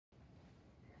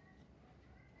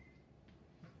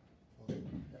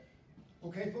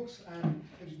Okay, folks,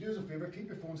 if you do us a favour, keep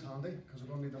your phones handy because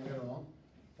we're going to need them later on.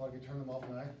 But if you turn them off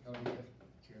now, that'll be good.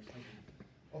 Cheers, thank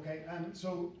you. Okay,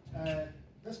 so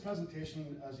this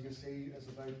presentation, as you can see, is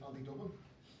about anti-doping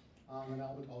and an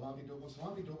element of anti-doping. So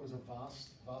anti-doping is a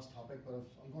vast topic, but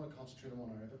I'm going to concentrate on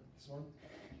one area of it this morning.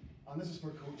 And this is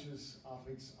for coaches,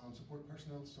 athletes, and support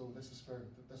personnel. So this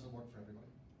will work for everybody.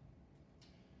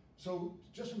 So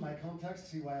just from my context,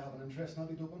 see why I have an interest in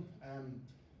anti-doping.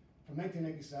 From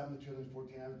 1997 to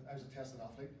 2014, I was a tested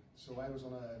athlete. So I was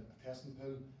on a testing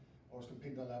pool, or was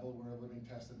competing at a level where I would have been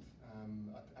tested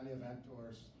at any event,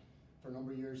 or for a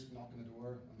number of years, knocking the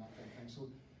door and that kind of thing. So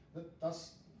that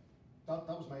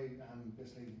was my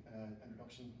basically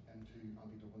introduction into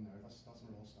anti-doping there. That's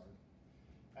where it all started.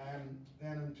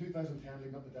 Then in 2010,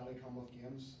 leading up to the Delhi Commonwealth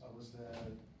Games,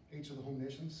 each of the home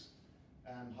nations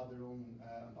had their own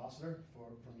ambassador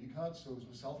from UCAD. So it was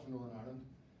myself from Northern Ireland.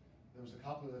 There was the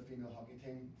captain of the female hockey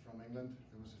team from England.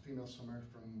 There was a female swimmer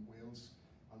from Wales,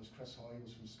 and there's Chris Hoy, who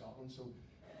was from Scotland. So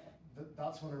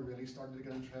that's when I really started to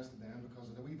get interested then, because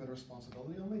of the wee bit of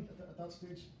responsibility on me at that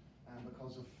stage, and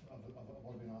because of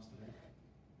what I've been asked to do.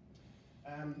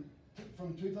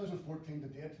 From 2014 to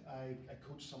date, I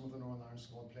coached some of the Northern Ireland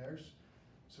squad players.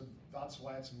 So that's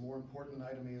why it's more important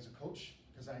now to me as a coach,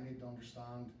 because I need to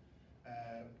understand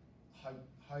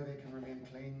how they can remain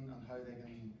clean and how they can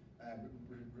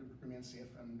remain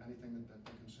safe in anything that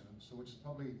they consume. So which is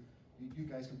probably, you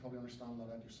guys can probably understand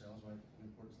that out yourselves, why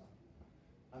important is that.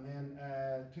 And then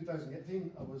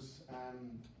 2018, I was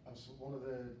one of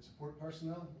the support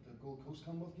personnel at the Gold Coast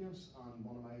Commonwealth Games, and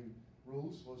one of my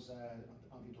roles was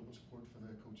anti-doping support for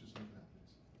the coaches and for the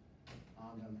athletes.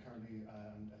 And I'm currently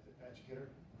an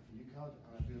educator for UCAD,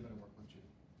 and I do a bit of work with you.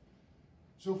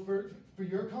 So for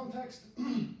your context,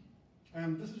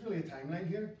 this is really a timeline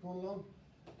here going along.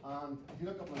 And if you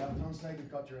look up on the left-hand side, you've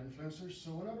got your influencers.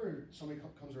 So whenever somebody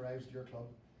arrives to your club,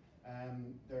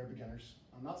 they're beginners.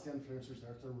 And that's the influencers there.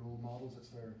 It's their role models.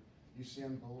 It's their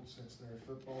Usain Bolts. It's their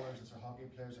footballers. It's their hockey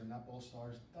players. Their netball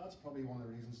stars. That's probably one of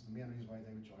the main reasons why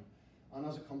they would join. And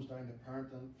as it comes down to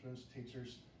parent influence,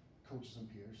 teachers, coaches and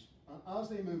peers. And as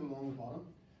they move along the bottom,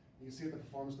 you can see at the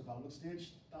performance development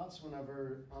stage, that's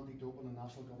whenever anti-doping and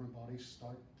national government bodies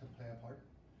start to play a part.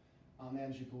 And then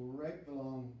as you go right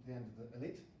along the end of the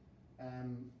elite,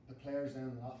 the players then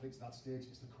and the athletes, that stage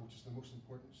is the coaches, the most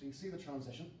important. So you see the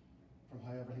transition from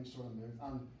how everything's sort of moved.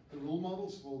 And the role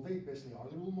models, well, they basically are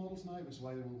the role models now, which is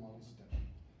why the role models is different.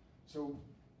 So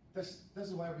this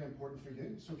is why it'll be important for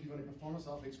you. So if you've any performance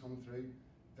athletes coming through,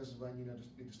 this is when you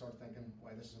just need to start thinking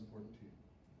why this is important to you.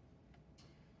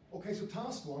 Okay, so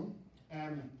task one,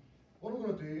 what we're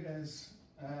going to do is,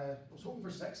 I was hoping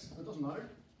for 6, but it doesn't matter.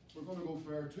 We're going to go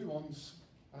for 2 1s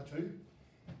and a 2.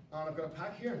 And I've got a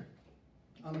pack here.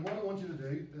 And what I want you to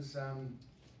do is,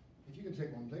 if you can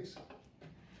take one, please.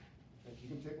 If you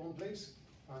can take one, please.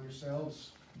 And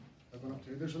yourselves are going up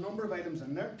to. There's a number of items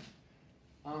in there.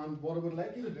 And what I would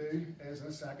like you to do is, in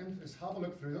a second, is have a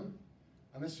look through them.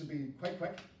 And this should be quite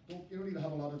quick. You don't need to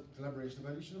have a lot of deliberation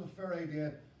about it. You should have a fair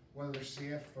idea whether they're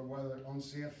safe or whether they're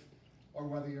unsafe, or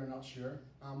whether you're not sure.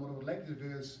 And what I would like you to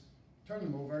do is turn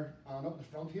them over and up the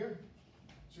front here.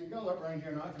 So you can get a look around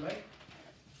here now if you like.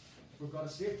 We've got a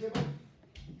safe table.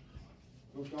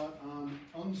 We've got an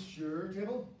unsure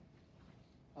table.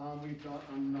 And we've got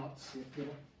a not safe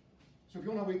table. So if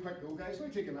you want to have a wee quick go, guys, let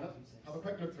me take a minute, have a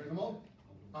quick look through them all,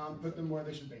 and put them where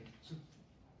they should be. So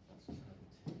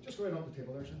just go right on the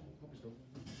table there, sir. Hope you go.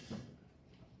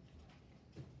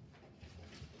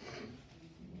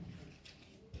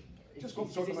 Just go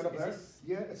sort them out up there.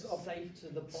 Yeah, it's up. Safe to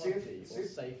the party or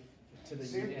safe to the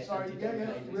unit?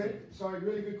 Sorry,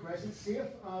 really good question. Safe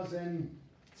as in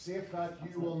safe that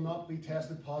you will not be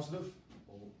tested positive.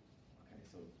 Oh,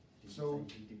 okay, so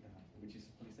which is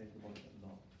probably safe for the body, but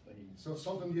not for him. So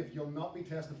something you'll not be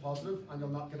tested positive and you'll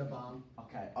not get a ban.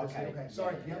 Okay.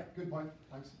 Sorry, yeah, good point.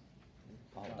 Thanks.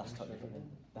 Oh, that's totally different.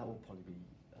 That will probably be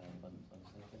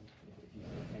unsafe if you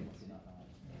came up with that.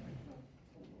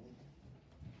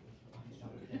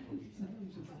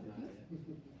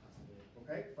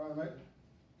 Okay, fire them out.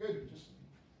 Good, just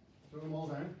throw them all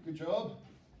down. Good job.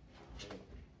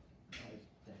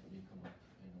 Definitely come up,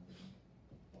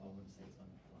 but I wouldn't say it's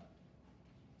unflat.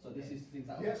 So this is things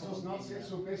that yes, so it's not safe.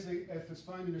 So basically, if it's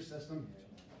found in your system,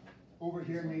 over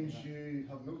here means you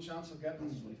have no chance of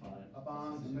getting a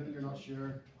ban. In the middle, you're not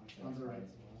sure. And to the right.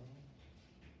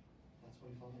 That's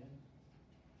 25,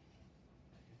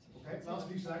 yeah. Okay, last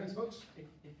few seconds, folks.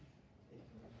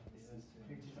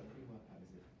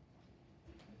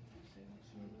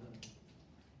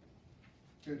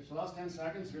 Good, so last 10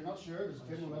 seconds, if you're not sure, there's a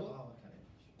table in the middle. Oh, okay.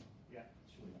 Yeah.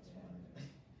 Surely that's fine.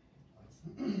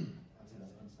 I'd say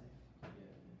that's unsafe. Yeah.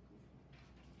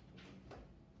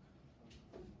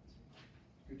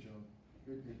 Good job.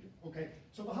 Good, good, good. Okay,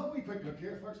 so we'll have a wee quick look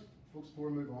here first, folks, before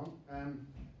we move on.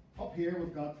 Up here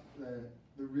we've got the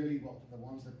really, well, the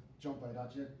ones that jump out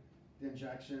at you. The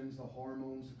injections, the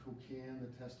hormones, the cocaine, the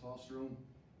testosterone.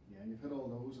 Yeah, you've hit all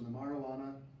those, and the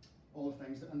marijuana, all the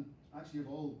things that, and actually you've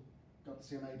all got the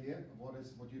same idea of what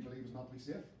you believe is not to be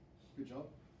safe. Good job.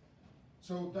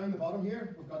 So down the bottom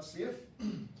here, we've got safe,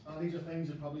 and these are things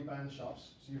you probably buy in the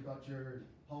shops. So you've got your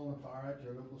Holland Barrett,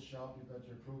 your local shop, you've got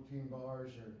your protein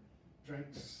bars, your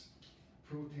drinks,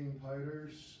 protein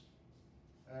powders,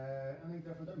 anything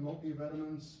different, there,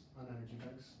 multivitamins and energy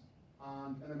drinks.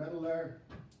 And in the middle there,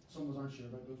 some of us aren't sure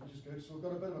about those, which is good. So we've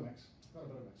got a bit of a mix. So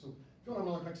if you want to have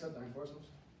another quick sit down for us, folks.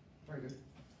 Very good.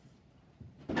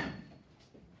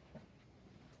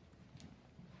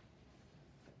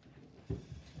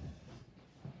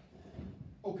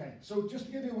 Okay, so just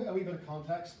to give you a wee bit of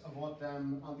context of what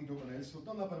anti-doping is, so we've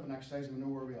done that bit of an exercise and we know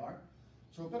where we are.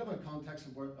 So a bit of a context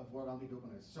of what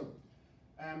anti-doping is. So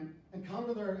in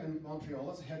Canada, there in Montreal,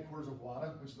 that's the headquarters of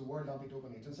WADA, which is the World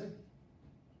Anti-Doping Agency.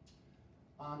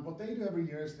 And what they do every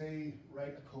year is they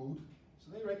write a code. So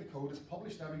they write the code, it's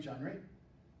published every January.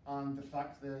 And the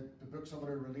fact that the books of it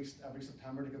are released every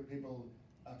September to give people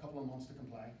a couple of months to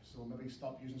comply. So maybe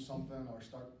stop using something or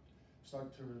start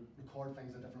to record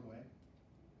things a different way.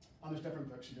 And there's different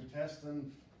books. You have your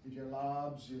testing, you have your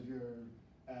labs, you have your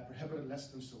prohibited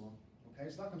list, and so on. Okay,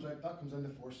 so that comes into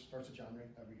force 1st of January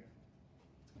every year.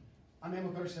 And then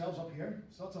we've got ourselves up here.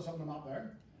 So that's us up on the map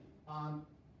there. And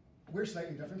we're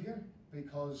slightly different here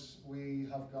because we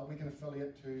can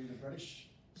affiliate to the British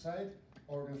side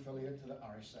or we can affiliate to the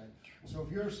Irish side. So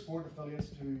if your sport affiliates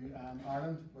to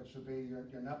Ireland, which would be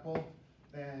your netball,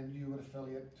 then you would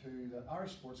affiliate to the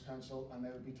Irish Sports Council and they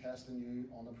would be testing you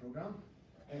on the programme.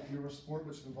 If you're a sport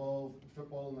which involved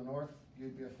football in the north,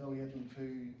 you'd be affiliating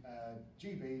to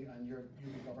GB and you'd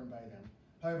be governed by them.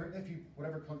 However,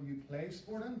 whatever country you play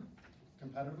sport in,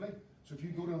 competitively, so if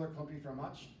you go to another country for a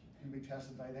match, you'll be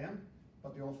tested by them,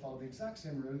 but they all follow the exact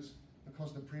same rules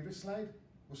because the previous slide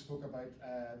was spoke about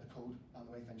the code and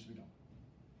the way things should be done.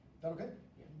 Is that okay?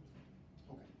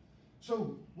 Yeah. Okay.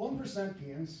 So 1%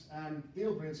 gains,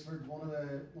 Dale Brailsford, one of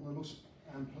the most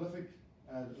prolific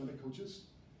Olympic coaches,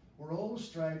 we're always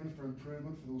striving for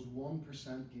improvement for those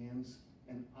 1% gains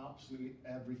in absolutely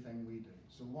everything we do.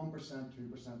 So 1%,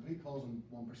 2%, but he calls them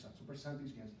 1%, so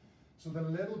percentage gains. So the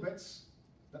little bits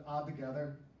that add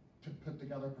together to put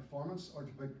together performance or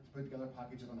to put together a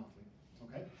package of an athlete,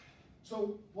 okay?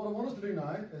 So what I want us to do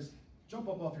now is jump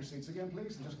up off your seats again,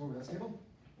 please, and just go over this table.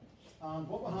 And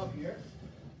what we'll have here,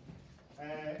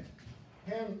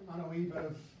 pen and a wee bit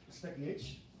of sticky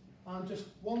H, and just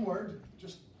one word,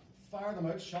 just fire them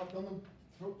out, shotgun them,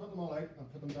 put them all out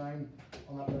and put them down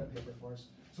on that bit of paper for us.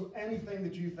 So anything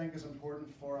that you think is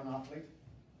important for an athlete,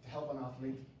 to help an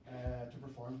athlete to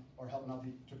perform, or help an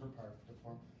athlete to prepare to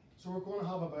perform. So we're going to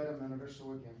have about a minute or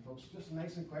so again, folks. Just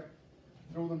nice and quick.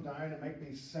 Throw them down. It might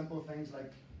be simple things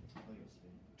like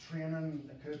training,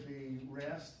 it could be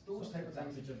rest, those type of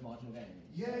things. Of marginal gain.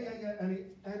 Yeah.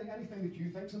 Anything that you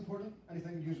think is important,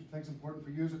 anything that you think is important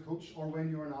for you as a coach, or when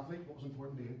you were an athlete, what was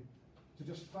important to you. So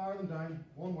just fire them down,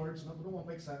 one word, so we don't want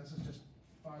big sentences, just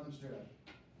fire them straight out.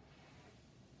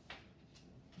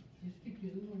 Just keep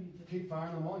doing them, or you just Keep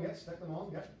firing them on, stick them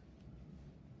on,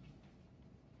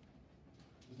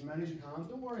 As many as you can.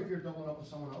 Don't worry if you're doubling up with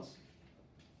someone else.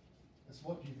 It's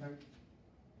what you think.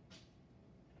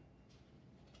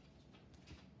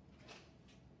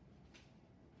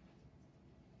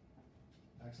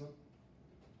 Excellent.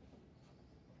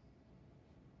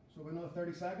 So we've another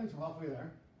 30 seconds, we're halfway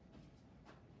there.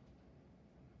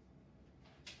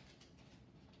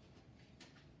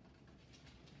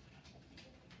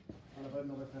 And about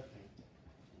another 15.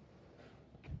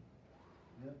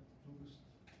 Yep, focused,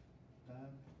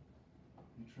 diet,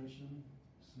 nutrition,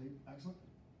 sleep, excellent.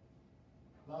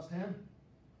 Last 10. I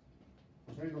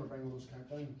was really going to bring all those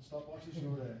countdown stopwatches, you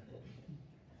know,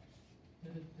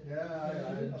 I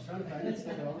was trying to find it,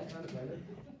 stick it on, I was trying to find it.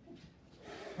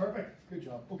 Perfect, good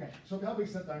job. Okay, so if you have me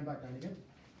sit down back down again,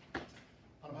 and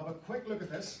I'll have a quick look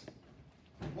at this.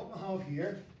 What we have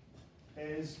here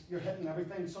is you're hitting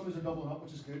everything. Some of you are doubling up,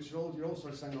 which is good. So you're all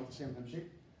sort of signing off the same hymn sheet.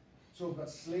 So we've got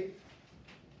sleep,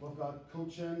 we've got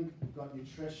coaching, we've got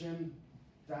nutrition,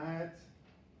 diet,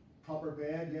 proper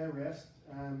bed, rest,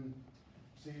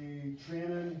 see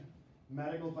training,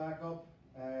 medical backup,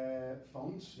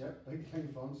 funds, big thing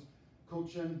funds,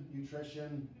 coaching,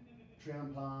 nutrition,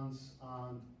 training plans,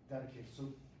 and dedication. So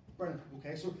brilliant.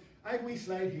 Okay, so I have a wee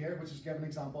slide here which is giving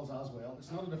examples as well.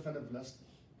 It's not a definitive list,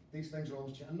 These things are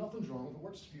always changing, and nothing's wrong. If it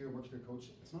works for you, it works for your coach,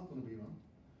 it's not going to be wrong.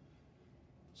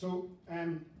 So,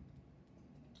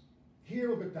 here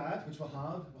we've got diet, which we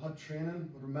had training,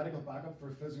 we had medical backup for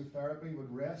physiotherapy, with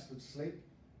rest, with sleep,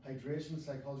 hydration,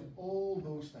 psychology, all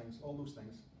those things.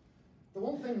 The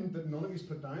one thing that none of you's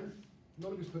put down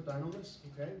on this,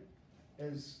 okay,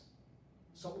 is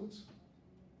supplements.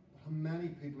 How many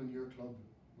people in your club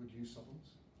would use supplements?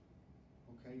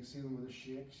 Okay, you see them with their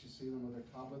shakes, you see them with their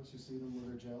tablets, you see them with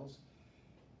their gels.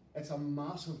 It's a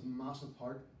massive, massive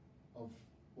part of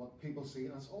what people see,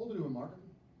 and it's all to do with marketing.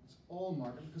 It's all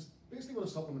marketing, because basically what a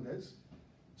supplement is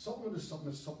something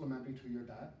that's supplementary to your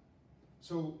diet.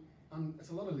 So, and it's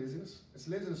a lot of laziness. It's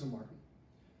laziness in marketing.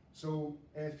 So,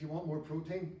 if you want more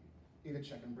protein, eat a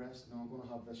chicken breast. No, I'm going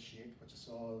to have this shake, which I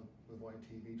saw with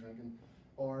YTV drinking.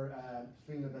 Or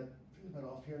feeling a bit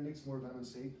off here, need some more vitamin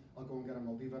C. I'll go and get a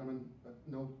multivitamin. But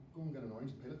no, go and get an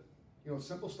orange and peel it. You know,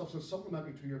 simple stuff. So it's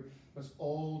supplementary to your, but it's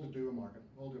all to do with marketing.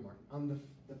 All to do with marketing. And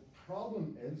the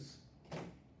problem is,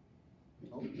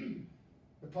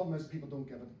 the problem is people don't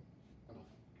give it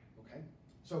enough. Okay,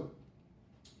 so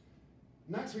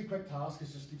next wee quick task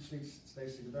is just to stay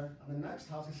seated there, and the next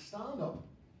task is stand up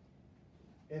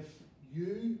if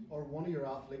you or one of your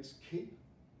athletes keep,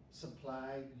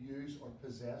 supply, use, or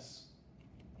possess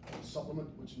a supplement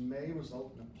which may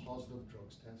result in a positive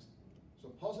drugs test. So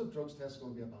a positive drugs test is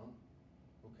going to be a ban.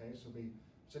 Okay, so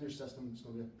it's in your system. It's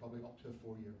going to be probably up to a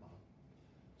 4-year ban.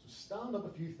 So stand up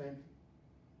if you think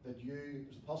that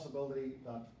there's a possibility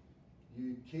that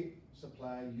you keep,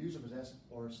 supply, use, or possess,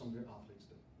 or some of your athletes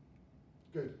do.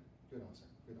 Good answer,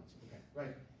 okay,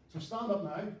 right. So stand up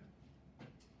now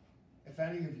if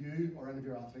any of you or any of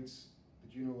your athletes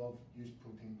that you know of use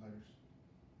protein powders.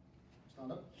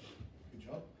 Stand up, good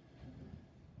job.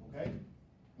 Okay,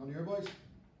 none of your boys?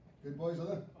 Good boys, are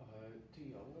they? Too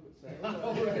young, I would say.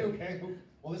 Oh, right, okay.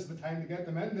 Well, this is the time to get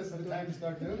them in. This is the time to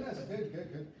start doing this.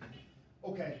 Good.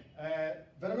 Okay,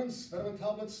 vitamin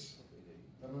tablets.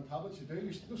 Vitamin tablets, you do.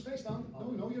 You stay standing.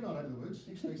 No, you're not out of the woods.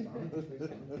 You stay standing.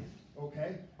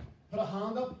 Okay. Put a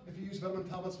hand up if you use vitamin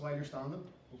tablets while you're standing.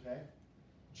 Okay.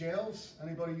 Gels.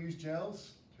 Anybody use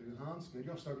gels? 2 hands. Good.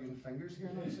 You'll start using fingers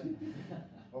here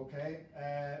now. Okay.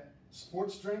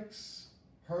 Sports drinks,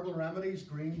 herbal remedies,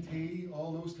 green tea,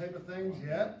 all those type of things.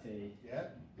 Yeah.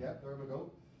 There we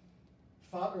go.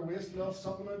 Fat or waste loss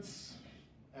supplements.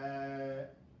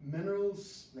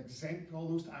 Minerals like zinc, all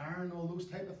those, iron, all those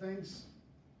type of things.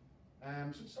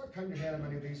 So start counting your head how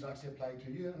many of these actually apply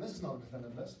to you. And this is not a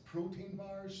definitive list. Protein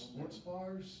bars, sports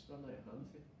bars,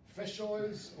 fish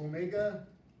oils, omega.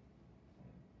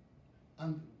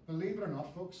 And believe it or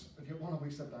not, folks, if you want to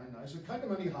we sit down now, so count how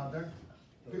many you had there.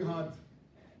 Who had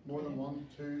more than 1,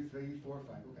 2, 3, 4,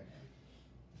 5? Okay.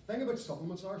 The thing about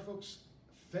supplements are, folks,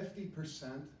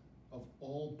 50% of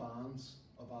all bans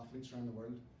of athletes around the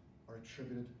world are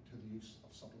attributed to the use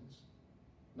of supplements.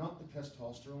 Not the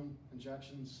testosterone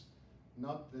injections,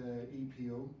 not the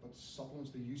EPO, but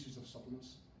supplements, the usage of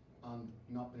supplements, and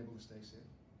not being able to stay safe.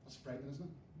 That's frightening, isn't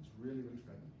it? It's really, really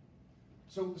frightening.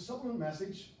 So the supplement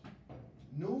message,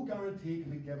 no guarantee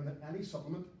can be given that any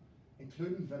supplement,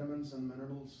 including vitamins and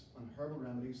minerals and herbal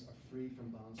remedies, are free from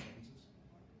banned substances.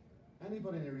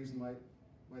 Anybody any reason why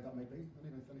that might be?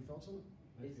 Any thoughts on it?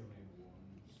 Maybe only one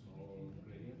small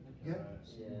ingredient.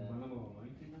 Minimal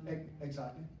amount.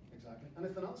 Exactly.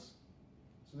 Anything else?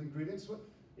 So the ingredients, what?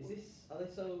 Are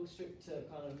they so strict to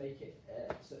kind of make it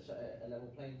such a level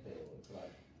playing field?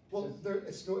 Like, well, it's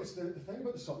the thing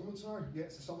about the supplements are,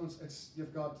 it's the supplements,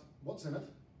 you've got what's in it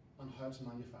and how it's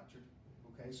manufactured.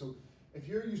 Okay, so if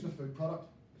you're using a food product,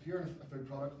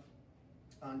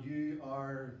 and you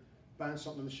are buying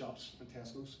something in the shops in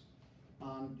Tesco's,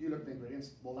 and you look at the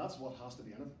ingredients, well, that's what has to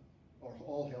be in it, or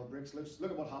all hell breaks loose.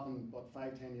 Look at what happened,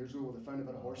 5-10 years ago, where they found a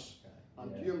bit of horse.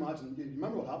 And do you imagine? You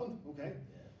remember what happened? Okay.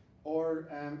 Yeah. Or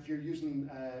if you're using,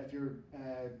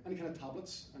 any kind of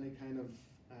tablets, any kind of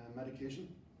medication,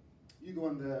 you go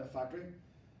into a factory,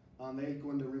 and they go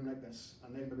into a room like this,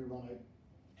 and they maybe run out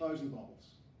 1,000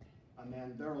 bottles, and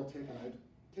then they're all taken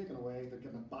away. They're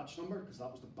given a batch number because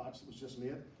that was the batch that was just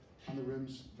made, and the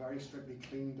room's very strictly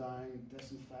cleaned down,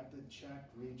 disinfected,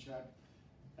 checked, rechecked,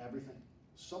 everything.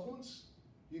 Supplements,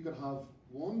 you could have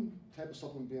one type of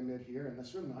supplement being made here in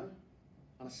this room now,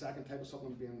 and a second type of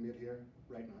supplement being made here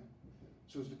right now.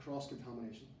 So it's the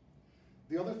cross-contamination.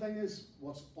 The other thing is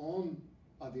what's on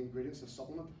the ingredients of the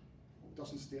supplement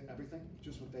doesn't state everything,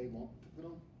 just what they want to put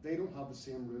on. They don't have the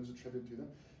same rules attributed to them.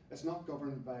 It's not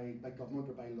governed by government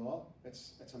or by law.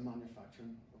 It's a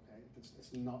manufacturing, okay?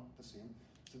 It's not the same.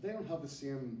 So they don't have the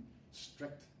same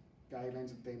strict guidelines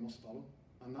that they must follow.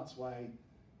 And that's why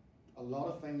a lot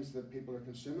of things that people are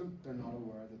consuming, they're not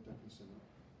aware that they're consuming.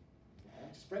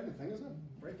 It's a frightening thing, isn't it?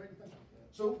 Very frightening thing.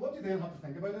 So what you then have to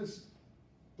think about is,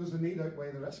 does the need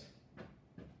outweigh the risk?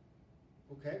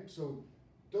 Okay, so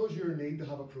does your need to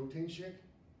have a protein shake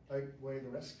outweigh the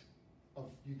risk of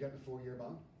you getting a 4-year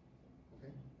ban?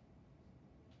 Okay.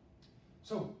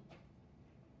 So,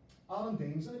 Adam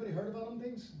Deans, anybody heard of Adam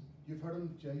Deans? You've heard him,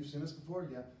 yeah, you've seen this before,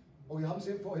 yeah. Oh, you haven't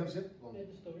seen it before? You haven't seen it? Well, Read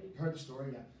the story. heard the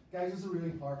story, yeah. Guys, this is a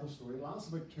really powerful story. It lasts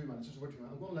about 2 minutes, just over 2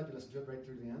 minutes. I'm going to let you listen to it right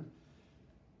through to the end.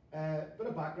 Bit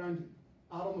of background,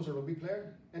 Adam was a rugby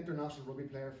player, international rugby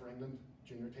player for England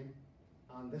junior team.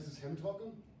 And this is him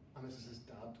talking, and this is his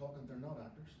dad talking. They're not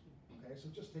actors. Okay, so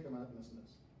just take a minute and listen to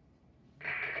this.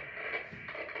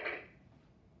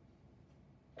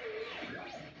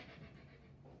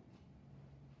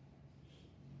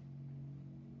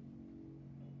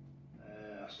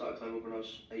 I started playing rugby when I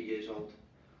was 8 years old.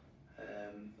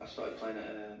 I started playing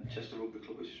at Chester Rugby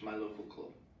Club, which is my local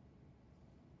club.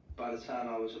 By the time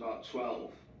I was about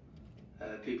 12,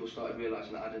 people started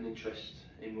realising that I had an interest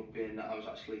in rugby and that I was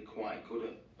actually quite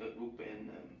good at rugby. And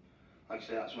like I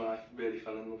say, that's when I really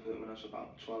fell in love with it, when I was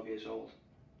about 12 years old.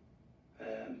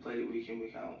 Played it week in,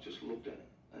 week out, just loved it.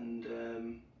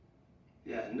 And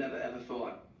yeah, never ever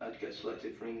thought I'd get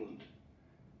selected for England.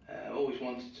 Always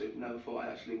wanted to, never thought I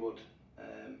actually would.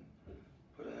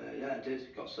 But yeah, I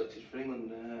did, got selected for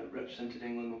England, represented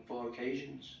England on 4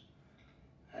 occasions.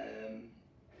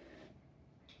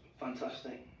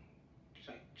 Fantastic,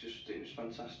 it was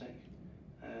fantastic.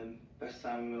 Best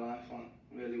time of my life,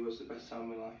 really was the best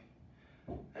time of my life.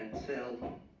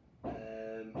 Until I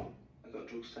got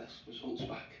drugs test results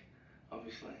back,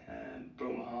 obviously.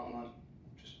 Broke my heart, lad,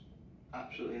 just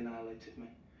absolutely annihilated me.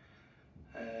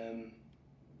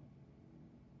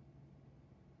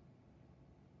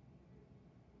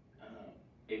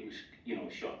 It was, you know,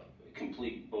 a shot, a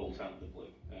complete bolt out of the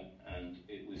blue, and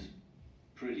it was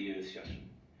pretty earth-shattering.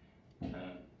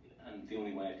 And the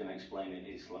only way I can explain it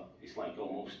is it's like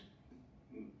almost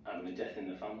having a death in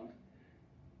the family.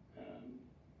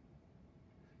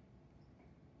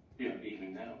 You know,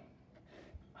 even now,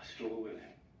 I struggle with it.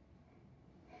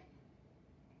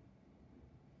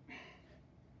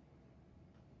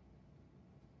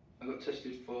 I got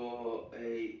tested for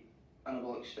a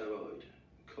anabolic steroid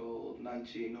called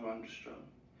 19-norandrosterone.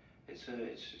 It's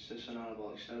just an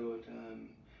anabolic steroid.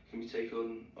 Can be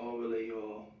taken orally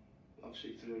or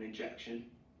obviously through an injection.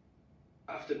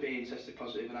 After being tested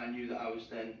positive, and I knew that I was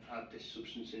then had this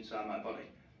substance inside my body.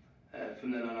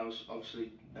 From then on, I was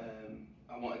obviously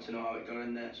I wanted to know how it got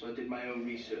in there, so I did my own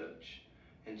research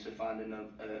into finding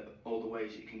all the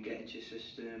ways it can get into your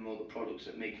system, all the products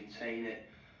that may contain it,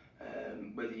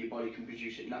 whether your body can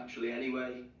produce it naturally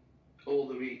anyway. All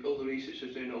the research I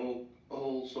was doing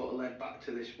all sort of led back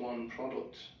to this one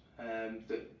product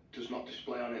that does not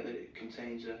display on it that it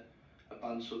contains a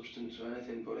banned substance or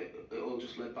anything, but it all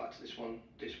just led back to this one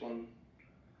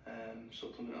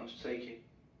supplement I was taking.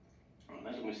 I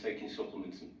imagine I was taking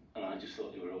supplements, and I just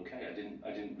thought they were okay.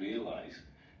 I didn't realise,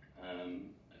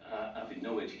 having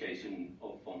no education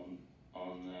up on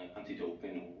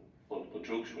anti-doping or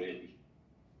drugs really.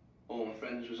 All my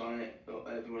friends was on it,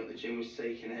 everyone at the gym was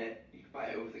taking it. You could buy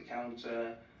it over the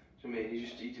counter. So, I mean,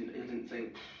 he didn't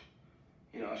think,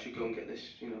 you know, I should go and get this,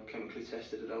 you know, chemically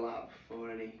tested at a lab for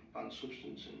any banned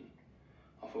substance, and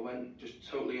off I went, just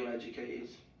totally uneducated.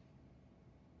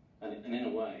 And in a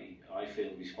way, I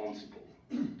feel responsible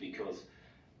because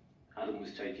Adam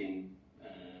was taking,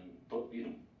 you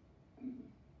know,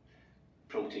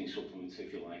 protein supplements,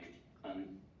 if you like,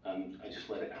 and I just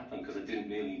let it happen because I didn't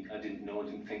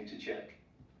think to check.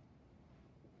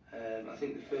 I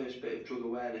think the first bit of drug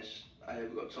awareness I ever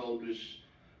got told was,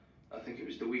 I think it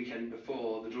was the weekend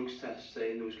before the drugs test,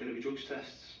 saying there was going to be drugs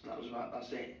tests.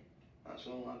 That's it. That's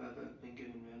all I've ever been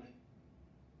given, really.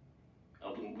 I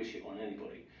wouldn't wish it on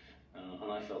anybody,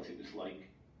 and I felt it was like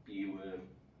you were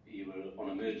on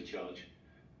a murder charge,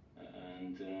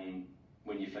 and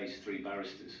when you face 3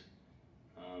 barristers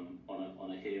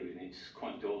on a hearing, it's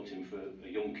quite daunting for a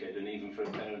young kid, and even for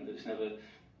a parent that's never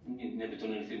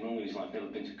done anything wrong in his life, never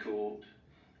been to court.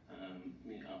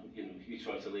 You know, you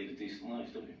try to lead a decent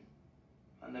life, don't you?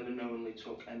 I never knowingly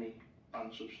took any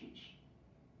banned substance.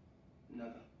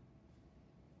 Never.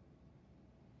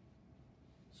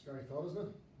 Scary thought, isn't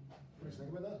it? What do you think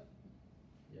about that?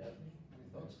 Yeah. Any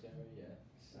thoughts? Scary, yeah.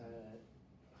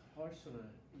 Horse on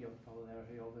a young fellow there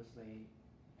who obviously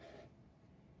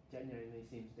genuinely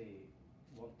seems to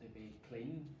want to be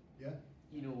clean. Yeah.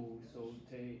 You know, so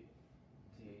to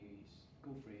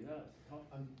go through that, it's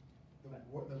tough. And the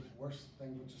worst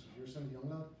thing, which is you're saying, young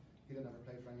lad, he didn't ever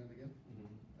play for England again.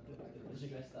 The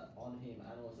stress that on him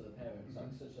and also the parents,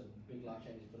 like such a big life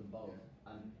changes for them both,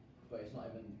 and but it's not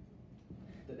even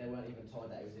that they weren't even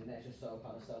told that it was in there. It's just so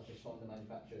kind of selfish from the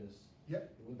manufacturers.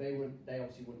 Yep. They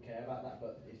obviously wouldn't care about that,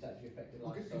 but it's actually affected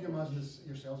Well, life. could you imagine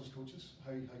yourselves as coaches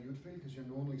how you would feel, because you're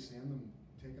normally seeing them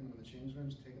taking them in the change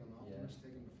rooms, taking them afterwards,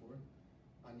 taking them before,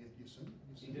 and you soon.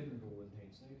 He didn't know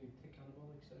intentionally to take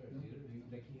anabolic steroids No. either.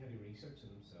 He had to research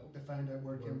it himself. To find out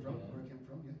where it came from, Yeah. where it came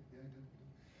from, yeah,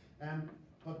 I did.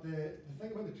 But the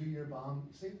thing about the 2-year ban,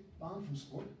 see, banned from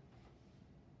sport.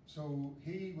 So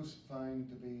he was found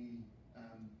to be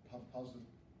have positive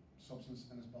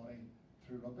substance in his body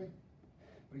through rugby,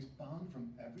 but he's banned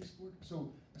from every sport.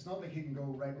 So it's not like he can go,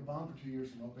 right, we're banned for 2 years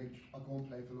from rugby, I'll go and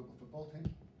play for the local football team.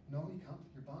 No, you can't.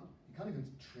 You're banned. You can't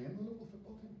even train the local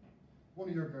football team. One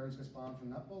of your girls gets banned from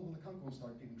netball, well, they can't go and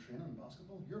start even training in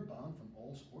basketball. You're banned from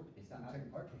all sport. Is that from at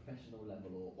taking part. professional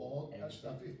level or All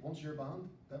everything? once you're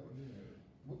banned,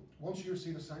 once you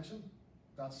receive a sanction,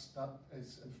 that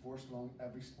is enforced along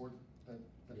every sport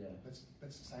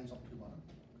that signs up to one.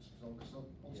 All sports,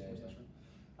 Yeah. that's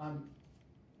right.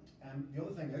 And the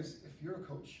other thing is, if you're a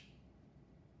coach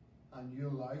and you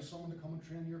allow someone to come and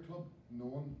train your club,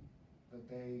 knowing that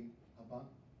they have ban,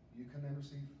 you can then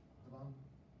receive the ban.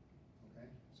 Okay,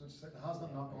 so it has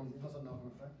that knock-on effect.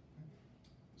 Okay.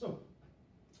 So,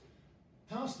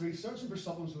 task 3: searching for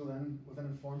supplements within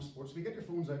informed sports. So, if you get your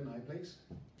phones out now, please,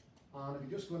 and if you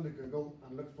just go into Google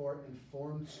and look for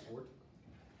informed sport,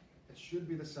 it should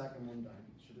be the second one down.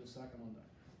 It should be the second one down.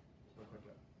 Let's go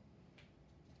quickly.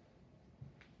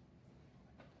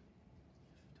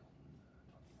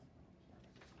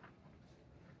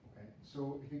 Okay,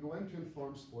 so if you go into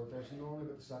informed sport, there's normally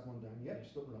about the second one down. Yep,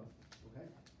 just open it up. Okay.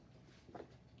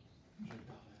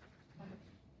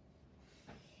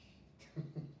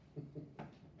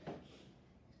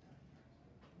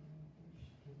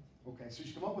 Okay, so you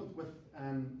should come up with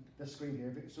this screen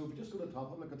here. So if you just go to the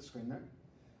top, look at the screen there.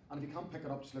 And if you can't pick it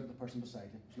up, just look at the person beside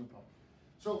you. There's no problem.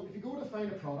 So if you go to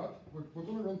find a product, we're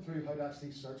going to run through how to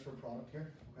actually search for a product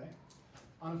here. Okay.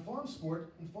 And Informed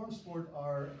Sport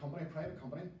are a company, a private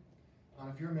company. And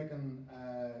if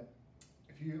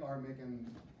you are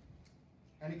making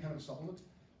any kind of supplement,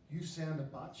 you send a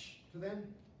batch to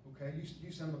them. Okay,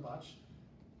 you send them a batch,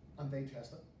 and they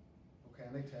test it. Okay,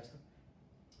 and they test it.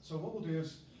 So what we'll do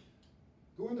is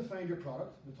go in to find your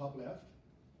product in the top left,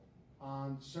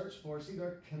 and search for, see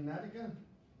there, Kinetica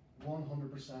 100%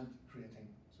 creatine.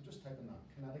 So just type in that,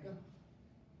 Kinetica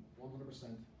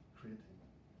 100% creatine.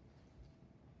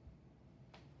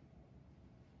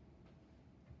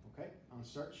 Okay, and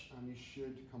search, and you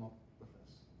should come up with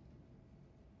this.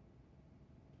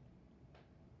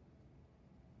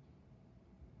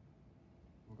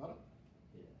 We got it?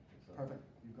 Yeah. Perfect,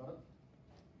 you got it?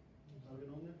 Are we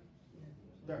on there?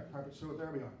 There, perfect, so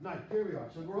there we are. Now, here we are.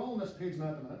 So we're all on this page now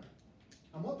at the minute.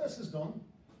 And what this has done,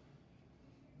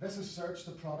 this has searched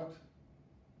the product,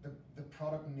 the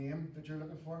product name that you're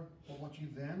looking for. But what you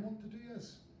then want to do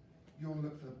is, you want to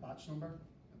look for the batch number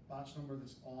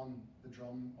that's on the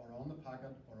drum or on the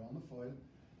packet or on the foil.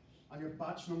 And your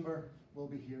batch number will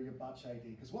be here, your batch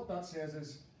ID. Because what that says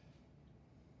is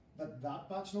that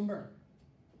batch number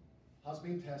has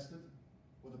been tested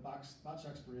with a batch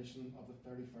expiration of the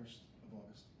 31st of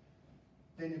August.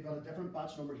 Then you've got a different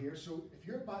batch number here. So if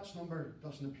your batch number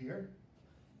doesn't appear,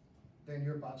 then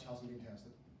your batch hasn't been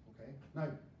tested. Okay. Now,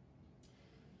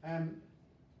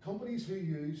 companies who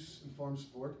use Informed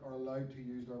Sport are allowed to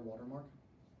use their watermark,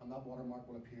 and that watermark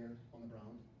will appear on the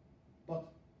brand.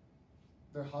 But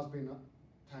there has been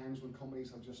times when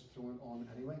companies have just thrown it on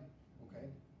anyway. Okay,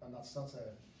 and that's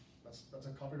a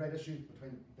copyright issue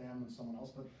between them and someone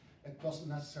else. But it doesn't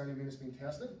necessarily mean it's been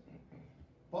tested.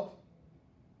 But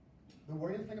the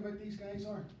worrying thing about these guys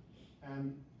are,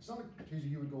 it's not like Tuesday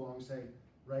you would go along and say,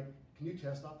 right, can you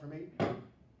test that for me?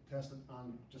 Test it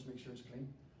and just make sure it's clean.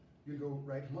 You'd go,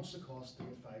 right, how much does it cost to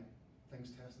get 5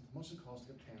 things tested? How much does it cost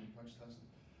to get 10 parts tested?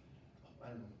 I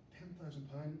don't know,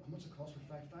 £10,000. How much does it cost for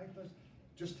 5,000?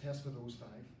 Just test for those 5.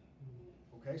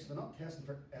 Okay, so they're not testing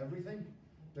for everything.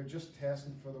 They're just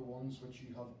testing for the ones which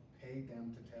you have paid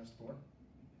them to test for.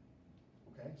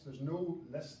 Okay, so there's no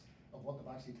list of what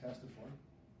they've actually tested for.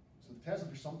 So they're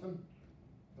testing for something,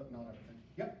 but not everything.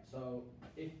 Yep. So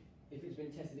if it's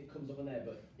been tested, it comes up on there,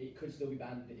 but it could still be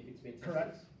banned if it's been tested.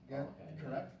 Correct. Yeah. Oh, okay.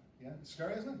 Correct. Yeah. It's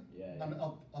scary, isn't it? Yeah. And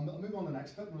I'll move on to the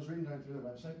next bit. When I was reading down through the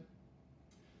website,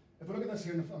 if we look at this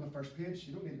here on the first page,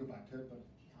 you don't need to go back to it, but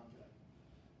you can't do that.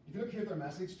 If you look here at their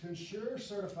message, to ensure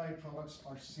certified products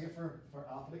are safer for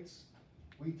athletes,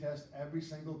 we test every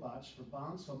single batch for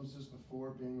banned substances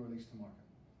before being released to market.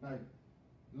 Now,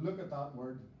 look at that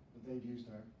word, that they've used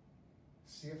there.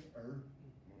 Safer.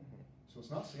 So it's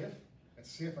not safe,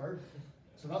 it's safer.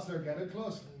 So that's their get out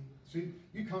clause. So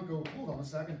you can't go, hold on a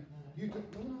second. You could,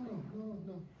 no.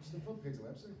 It's the front page of the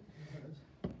website. There it is.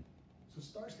 So it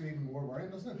starts getting even more worrying,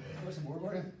 doesn't it? It starts getting more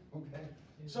worrying. Okay.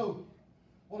 So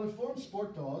what informed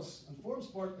sport does, informed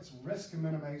sport, it's risk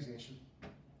minimization.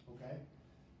 Okay.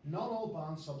 Not all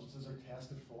banned substances are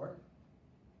tested for,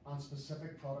 and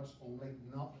specific products only,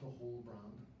 not the whole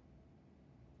brand.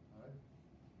 All right.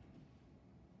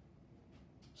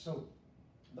 So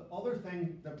the other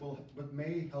thing that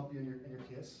may help you in your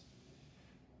case,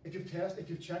 if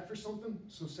you've checked for something,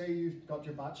 so say you've got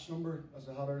your batch number as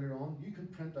I had earlier on, you can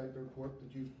print out the report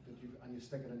and you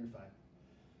stick it in your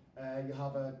file. You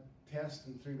have a test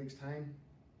in 3 weeks' time,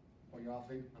 or your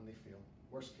athlete, and they fail.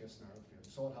 Worst case scenario, they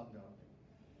fail. So what happened to our athlete?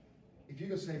 If you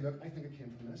could say, look, I think it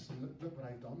came from this, and look what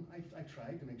I've done. I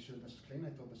tried to make sure this was clean.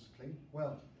 I thought this was clean.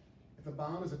 Well, if the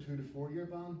ban is a 2 to 4 year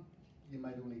ban, you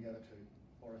might only get a 2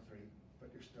 or a 3, but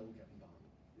you're still getting banned.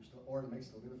 Or it might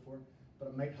still be the 4,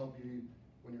 but it might help you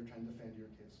when you're trying to defend your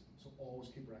case. So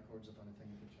always keep records of anything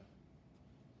you can check.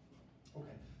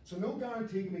 Okay, so no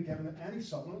guarantee can be given that any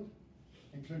supplement,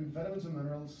 including vitamins and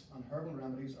minerals and herbal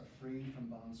remedies, are free from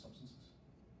banned substances.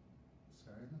 It's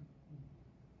scary, isn't it?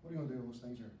 What are you going to do with those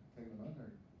things you're taking them out,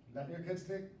 or letting your kids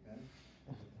take? Yeah.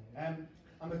 And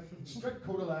the strict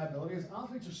code of liability is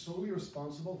athletes are solely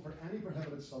responsible for any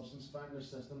prohibited substance found in their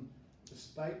system,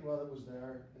 despite whether it was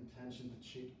their intention to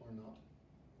cheat or not.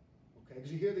 Okay,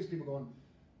 because you hear these people going,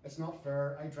 it's not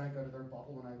fair, I drank out of their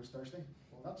bottle when I was thirsty.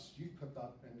 Well, you've put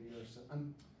that into your system.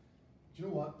 And do you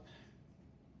know what?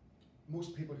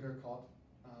 Most people who are caught,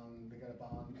 they get a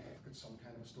ban, they've got some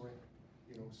kind of a story.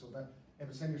 You know, so that if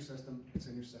it's in your system, it's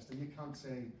in your system. You can't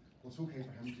say, well, it's okay for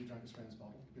him because he drank his friend's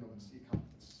bottle. You know, you can't.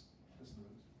 This is the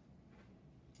rules.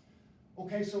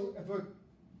 Okay, so if we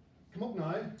come up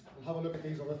now and have a look at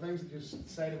these other things that you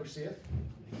decided were safe,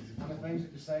 and the things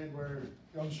that you decided were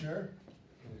unsure,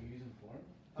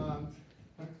 and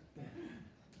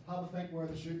have a think where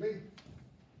they should be,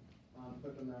 and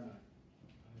put them there now.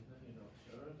 I'm definitely not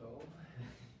sure at all.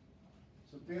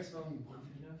 So based on,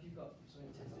 You know, if you've got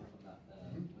something tested from that,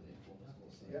 was it informed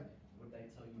sports thing, Yep. would they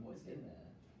tell you what's in there?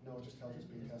 no, it just tells us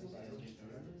being tested.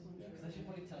 Because they should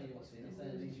probably tell you what's in it, so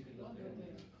at least you could look at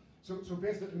it. So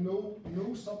basically, no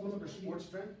supplement or sports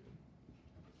drink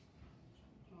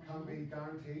can be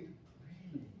guaranteed.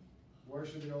 Where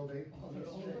should they all be?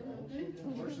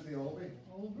 Where should they all be?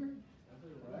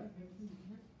 Right?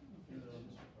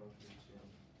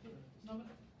 No, but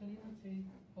can you not say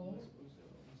all?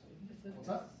 What's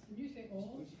that? Did you say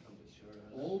all?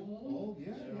 All,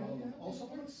 yeah. All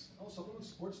supplements,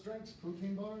 sports drinks,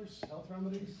 protein bars, health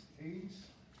remedies, teas.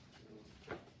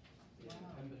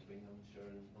 I'm between unsure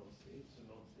and not safe, so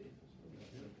not safe is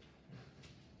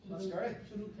what That's scary.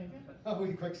 So no take it? Have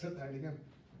we quick sit down again?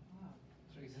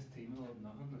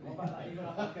 What about that? Even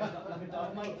like a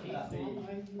Diet Coke,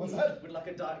 What's that? with like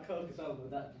a Diet Coke as well,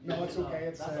 would that? No, it's okay.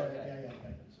 It's That's okay.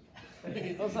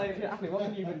 yeah. I was like, if you're athlete, what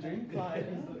can you even drink? Like,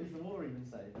 is the water even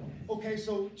safe? Okay,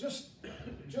 so just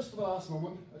for the last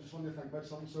moment, I just wanted to think about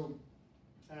something. So,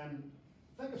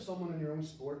 think of someone in your own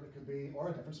sport. It could be, or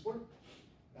a different sport,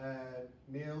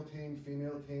 male team,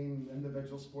 female team,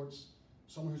 individual sports.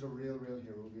 Someone who's a real hero of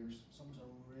yours. Someone's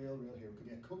a real hero. It could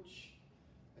be a coach.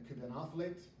 It could be an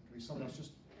athlete. It could be someone else.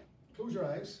 Just close your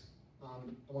eyes,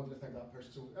 and I want you to think of that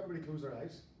person. So everybody close their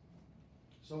eyes.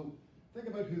 So think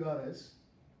about who that is.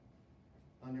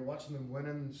 And you're watching them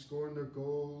winning, scoring their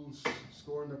goals,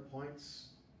 scoring their points,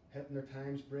 hitting their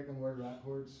times, breaking world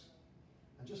records.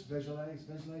 And just visualize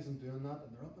them doing that.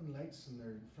 And they're up in lights and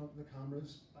they're in front of the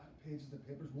cameras, back pages of the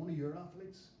papers, one of your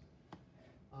athletes.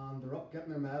 And they're up getting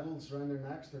their medals around their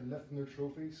necks, they're lifting their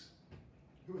trophies.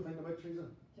 Who would think about, Teresa?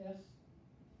 Yes.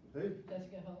 Who?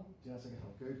 Jessica Hill. Jessica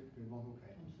Hill. Good one,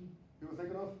 okay. Thompson. Who were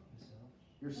thinking of?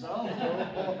 Yourself. Yourself?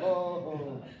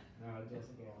 Oh. No,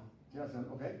 Jessica. Jessica,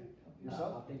 okay.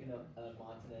 Yourself? I'm thinking of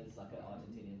Martinez, like an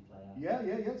Argentinian player. Yes.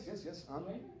 And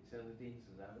Zinedine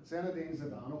Zidane. Zinedine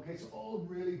Zidane. Okay, so all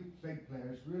really big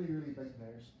players, really big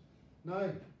players.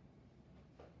 Now,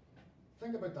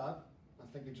 think about that. I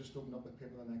think you just opened up the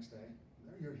paper the next day.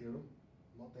 They're your hero,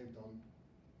 what they've done,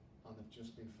 and they've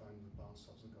just been found with banned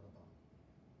substance, got a ban.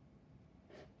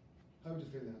 How would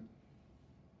you feel then?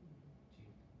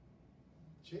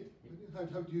 Cheat? How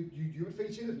do you would feel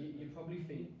cheated? You probably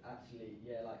feel actually,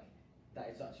 yeah, like that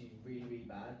it's actually really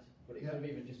bad, but it Yeah. could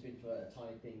have even just been for a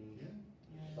tiny thing.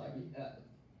 Like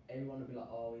everyone would be like,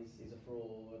 oh, he's a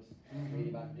fraud,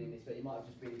 really bad for doing this, but it might have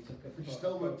just been he took a But you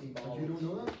still would, protein but bar. you don't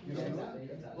know that? You Yeah, don't know that?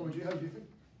 exactly. What would you, how do you think?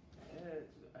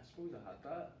 I suppose I had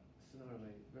that another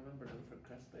way. Remember them for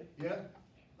crispy? Yeah,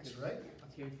 that's right. It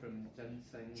came from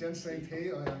ginseng. Ginseng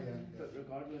tea, oh yeah, yeah. But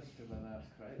regardless of whether that's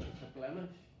correct, it's a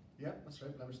blemish. Yeah, that's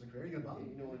right, blemish in the career, you get back.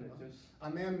 You know, and it just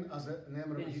And then,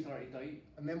 whenever then he, he started out.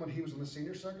 and then when he was on the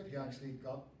senior circuit, he actually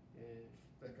got Yeah.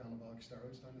 like anabolic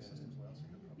steroids down the Yeah. system as well. So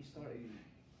You started,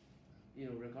 you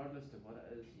know, regardless of what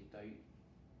it is, you doubt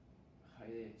how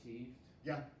they achieved.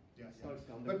 yeah, yeah. It starts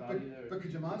to But undervalue their.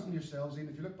 could you imagine yourselves, even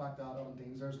if you look back to Adam and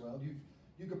Dean's there as well,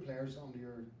 you've got players under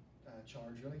your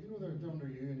charge really. You know, they're under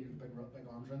you and you've big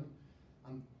arms around them,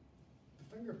 and the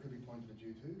finger could be pointed at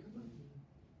you too, couldn't it?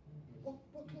 What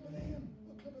club are they in?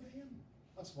 What club are they in?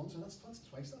 That's once, or that's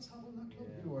twice that's happened in that club,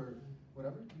 you know, or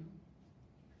whatever. You know.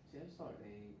 See, I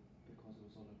started because I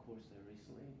was on a course there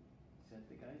recently. Said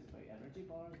the guys about energy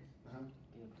bars. Uh-huh.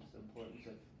 You know, just the importance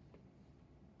of.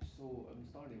 So I'm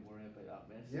starting to worry about that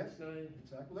message Yeah, now.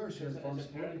 exactly. Well, there's your As a fun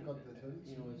sport. parent, You've got the tools.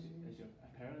 you know, as your a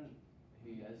parent who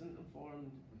isn't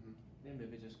informed, Mhm. they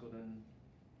maybe just going in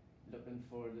looking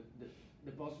for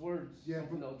the buzzwords. Yeah,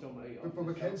 something that'll jump out. But with off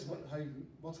the kids, shelf.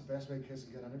 what's the best way kids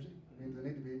can get energy? I mean, do they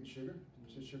need to be eating sugar,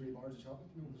 sugary bars of chocolate?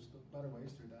 You know, there's better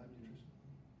ways through diet and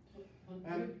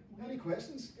nutrition. Any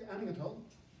questions? Anything at all?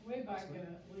 Way back, like,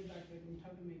 I'm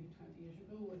talking maybe 20 years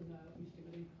ago, when we used to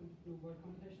go to world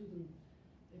competitions and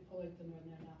they pull out the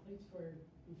Northern athletes for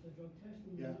the drug test.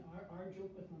 And Yeah. our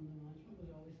joke with London management was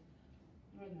always,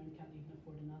 Northern can't even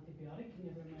afford an antibiotic,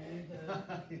 never mind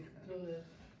the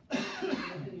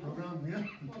Program, yeah.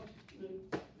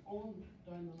 But on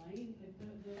down the line, like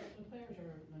the players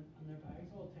are on their bags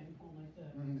all the time, pulling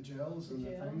out The gels and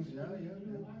the things, yeah, and, yeah. you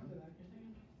know, yeah. after that, you're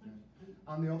thinking,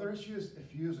 And the other issue is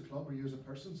if you as a club or you as a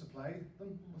person supply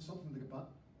them with something to get back,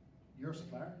 you're a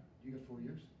supplier, you get 4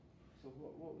 years. So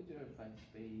what would your advice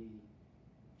be?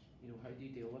 You know, how do you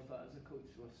deal with that as a coach?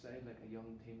 With say like a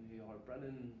young team who are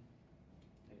bringing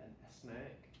like a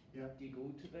snack. Yeah. Do you go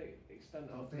to the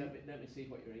extent of let me see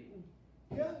what you're eating?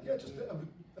 Yeah, just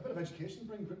a bit of education.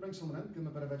 Bring someone in, give them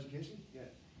a bit of education, Yeah.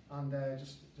 and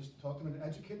just talk to them and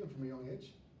educate them from a young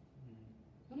age.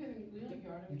 the only yard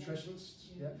I've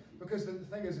Nutritionists, Yeah. yeah. Because the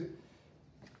thing is,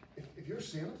 if you're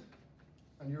seeing it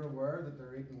and you're aware that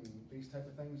they're eating these type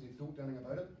of things, you don't do anything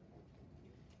about it.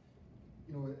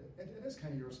 You know, it is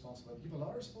kind of your responsibility. You have a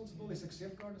lot of responsibility. It's like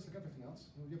safeguard. It's like everything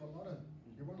else. You know, you have a lot of.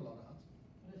 You're wearing a lot of hats.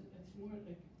 But it's more like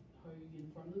how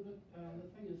you inform them. But the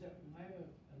thing is that I have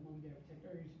a mum there in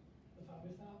particular who's a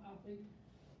fabulous athlete,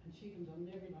 and she comes on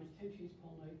every lunchtime. She's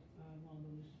pulling out one of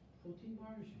those protein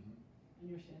bars, and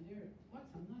you're saying there,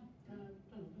 what's in that? I don't know, it's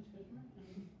good for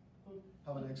her.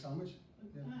 Have an egg sandwich.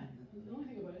 Yeah. And the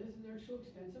only thing about it is they're so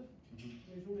expensive.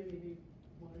 There's only maybe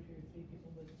 1 or 2 or 3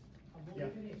 people that have one Yeah.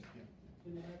 every day. Yeah.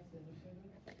 You know, that's the other side of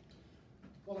it.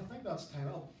 Well, I think that's time.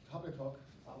 I'll happily talk.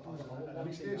 At any One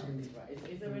thing stage, that we I'm can. thinking about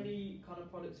is there any kind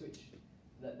of products which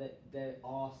that they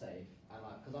are safe and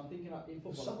like because I'm thinking like in The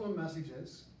football. supplement message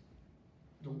is,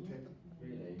 don't take them.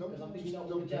 Really? Don't- Because I'm thinking just all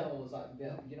don't the gels like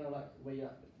you know like where you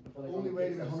before they Only go way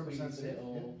and to be kiss 100% squeeze it safe.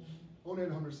 or- Only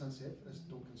 100% safe is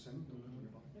don't consume. Don't put it in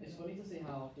your body. It's funny to see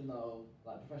how often though,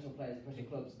 like professional players, professional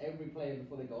clubs, every player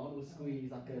before they go on will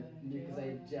squeeze like a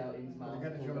Lucozade gel in his But mouth. they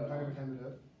get the before £200 going every on. time they do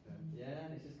it. Yeah,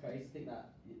 and it's just crazy to think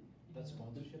that. That's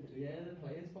sponsorship. Yeah, the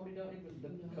players probably don't even,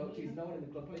 the coaches, no one in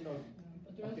the club probably knows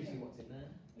But there is officially what's in there.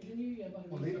 there's a new bit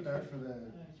of We'll leave it there for the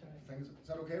sorry. things. Is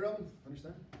that okay, Robin? Finish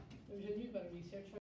there? There's a new bit of research